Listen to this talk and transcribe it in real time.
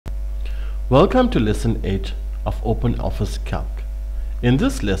Welcome to Lesson 8 of OpenOffice Calc. In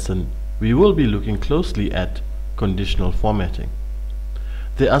this lesson, we will be looking closely at conditional formatting.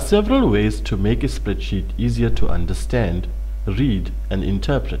 There are several ways to make a spreadsheet easier to understand, read, and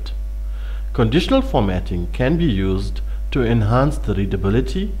interpret. Conditional formatting can be used to enhance the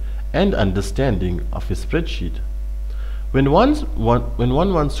readability and understanding of a spreadsheet. When one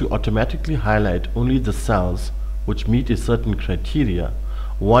wants to automatically highlight only the cells which meet a certain criteria,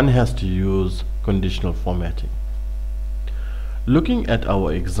 one has to use conditional formatting. Looking at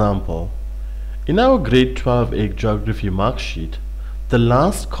our example, in our grade 12A geography mark sheet, the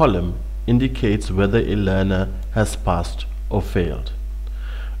last column indicates whether a learner has passed or failed.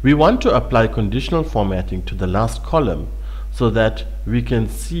 We want to apply conditional formatting to the last column so that we can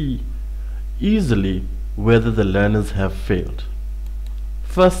see easily whether the learners have failed.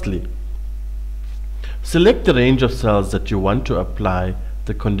 Firstly, select the range of cells that you want to apply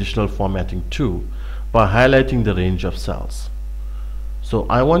the conditional formatting to by highlighting the range of cells. So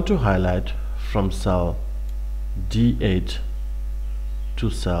I want to highlight from cell D8 to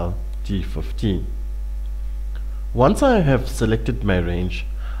cell D15. Once I have selected my range,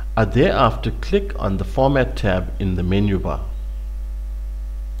 I thereafter click on the Format tab in the menu bar.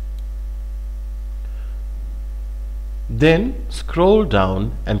 Then scroll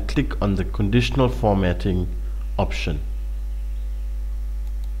down and click on the Conditional Formatting option.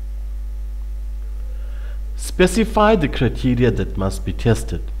 Specify the criteria that must be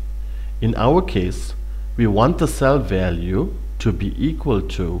tested. In our case, we want the cell value to be equal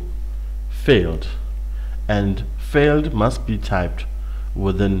to failed, and failed must be typed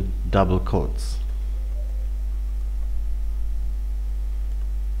within double quotes.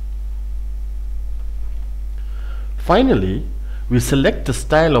 Finally, we select the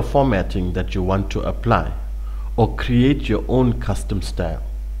style of formatting that you want to apply, or create your own custom style.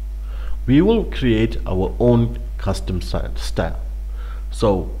 We will create our own custom style.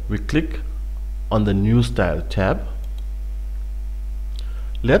 So we click on the New Style tab.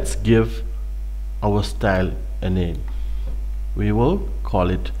 Let's give our style a name. We will call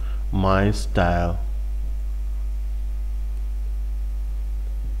it My Style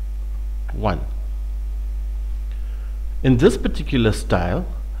 1. In this particular style,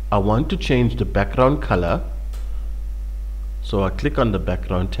 I want to change the background color. So I click on the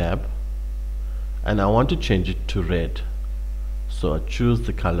Background tab and I want to change it to red. So I choose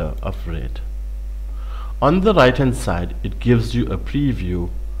the color of red. On the right hand side, it gives you a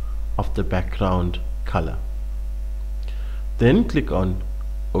preview of the background color. Then click on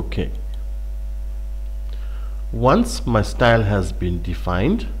OK. Once my style has been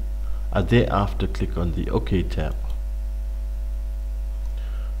defined, I thereafter click on the OK tab.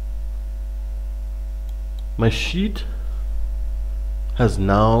 My sheet has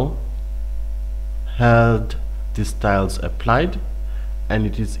now had the styles applied, and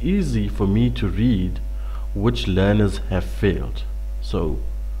it is easy for me to read which learners have failed. So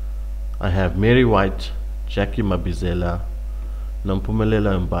I have Mary White, Jackie Mabizela,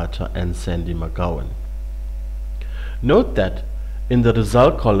 Nompumelelo Mbata, and Sandy McGowan. Note that in the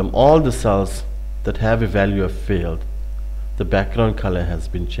result column, all the cells that have a value of failed, the background color has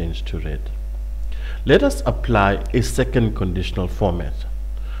been changed to red. Let us apply a second conditional format.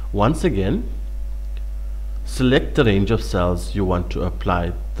 Once again, select the range of cells you want to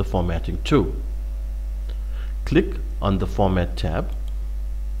apply the formatting to. Click on the Format tab.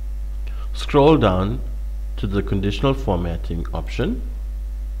 Scroll down to the Conditional Formatting option.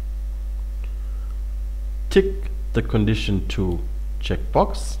 Tick the Condition to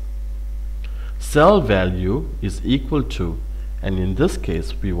checkbox. Cell value is equal to, and in this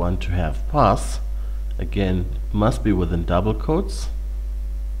case we want to have pass. Again, must be within double quotes.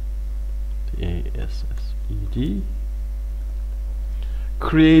 ASSED.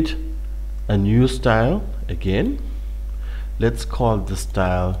 Create a new style. Again, let's call the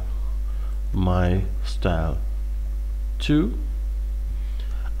style My Style 2.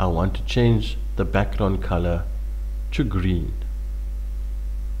 I want to change the background color to green.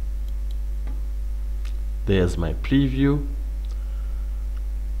 There's my preview.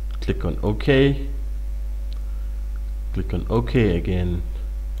 Click on OK. Click on OK again,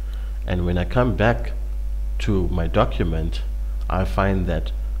 and when I come back to my document, I find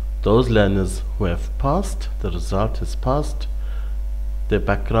that those learners who have passed, the result is passed, the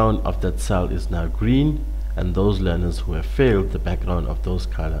background of that cell is now green, and those learners who have failed, the background of those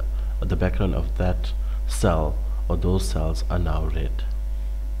color, or the background of that cell or those cells are now red.